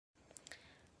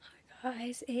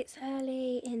Guys, it's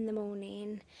early in the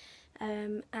morning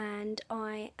and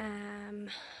I am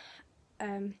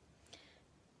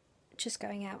just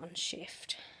going out on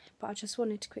shift, but I just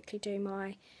wanted to quickly do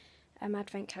my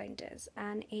advent calendars,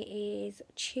 and it is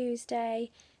Tuesday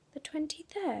the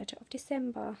 23rd of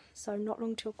December, so not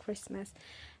long till Christmas.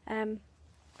 Yeah,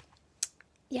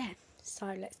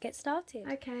 so let's get started.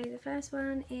 Okay, the first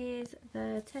one is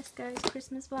the Tesco's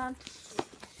Christmas one,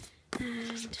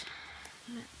 and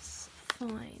let's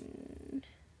find,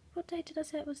 what day did I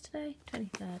say it was today?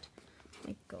 23rd.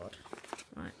 Thank God.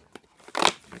 Right.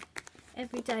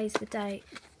 Every day's the day.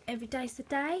 Every day's the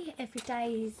day. Every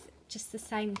day is just the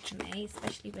same to me,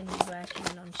 especially when you're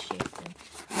working on shift and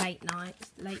late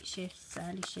nights, late shifts,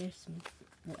 early shifts, and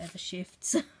whatever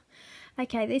shifts.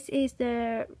 Okay, this is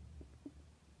the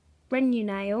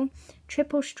Renunail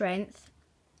Triple Strength.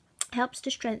 Helps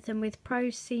to strengthen with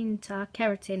Procenta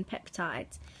Keratin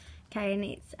Peptides. Okay, and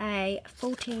it's a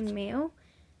 14ml.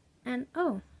 And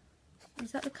oh,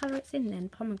 is that the colour it's in then?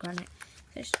 Pomegranate.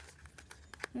 Let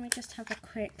me just have a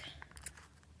quick.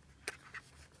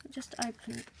 Just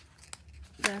open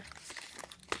the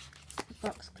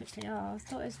box quickly. Oh, I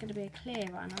thought it was going to be a clear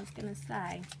one. I was going to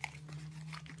say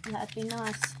that'd be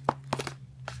nice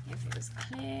if it was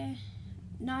clear.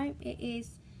 No, it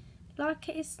is like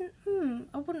it isn't.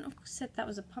 I wouldn't have said that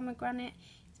was a pomegranate.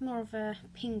 It's more of a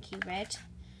pinky red,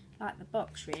 like the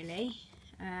box really.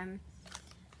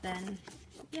 Then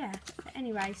yeah. But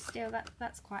anyway, still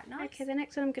that's quite nice. Okay, the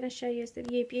next one I'm going to show you is the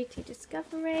View Beauty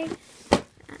Discovery.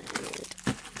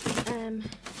 And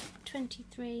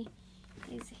 23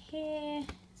 is here.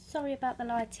 Sorry about the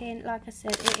lighting. Like I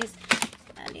said, it is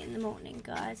early in the morning,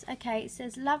 guys. Okay, it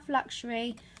says Love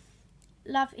Luxury,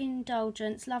 Love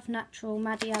Indulgence, Love Natural,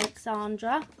 Maddie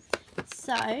Alexandra.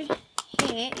 So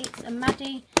here it's a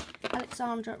Maddie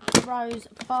Alexandra Rose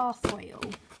Bath Oil.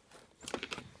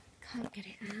 Can't get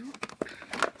it out.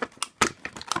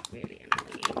 Really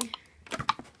annoying.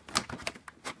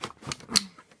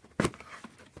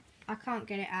 I can't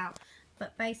get it out,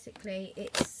 but basically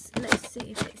it's, let's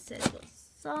see if it says what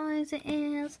size it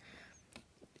is.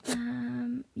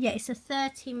 Yeah, it's a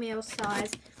 30ml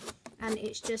size, and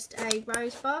it's just a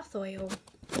rose bath oil.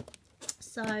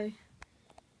 So I'm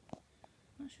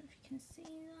not sure if you can see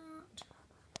that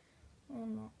or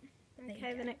not.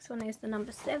 Okay, the next one is the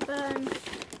number 7,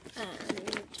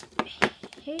 and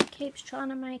he keeps trying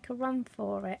to make a run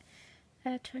for it.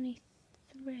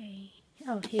 23.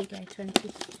 Oh, here you go,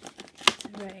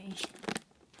 23.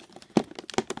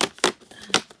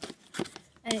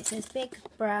 And it says Big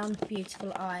Brown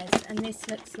Beautiful Eyes, and this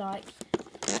looks like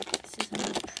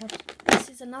this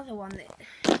is another one that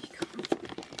you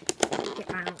can't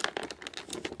get out.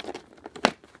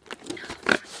 Oh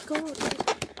my God,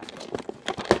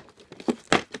 what's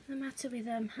the matter with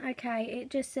them? Okay, it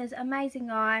just says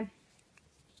Amazing Eye.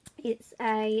 It's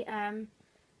a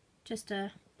just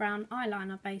a brown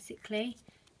eyeliner basically,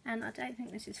 and I don't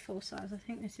think this is full size. I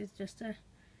think this is just a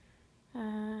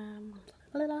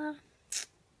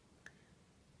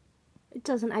it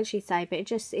doesn't actually say, but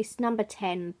it's number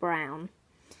 10 brown.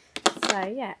 So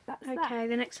yeah, that's okay.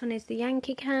 The next one is the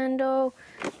Yankee Candle,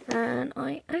 and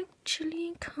I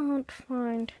actually can't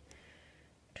find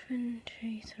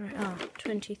 23. Oh,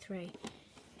 23.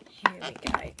 Here we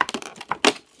go.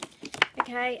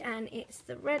 Okay, and it's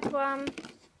the red one.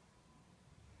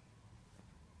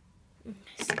 It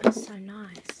smells so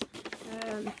nice.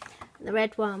 The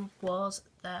red one was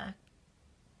the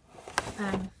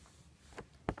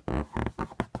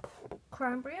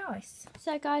cranberry ice.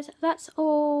 So guys, that's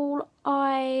all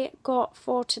I got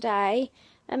for today.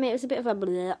 It was a bit of a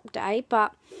bleh day,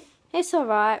 but it's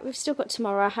alright. We've still got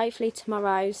tomorrow. Hopefully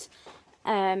tomorrow's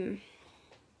little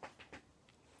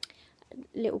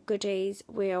goodies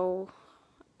will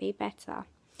be better.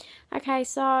 Okay,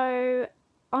 so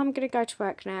I'm going to go to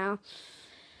work now,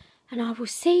 and I will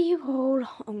see you all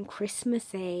on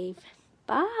Christmas Eve.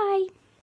 Bye.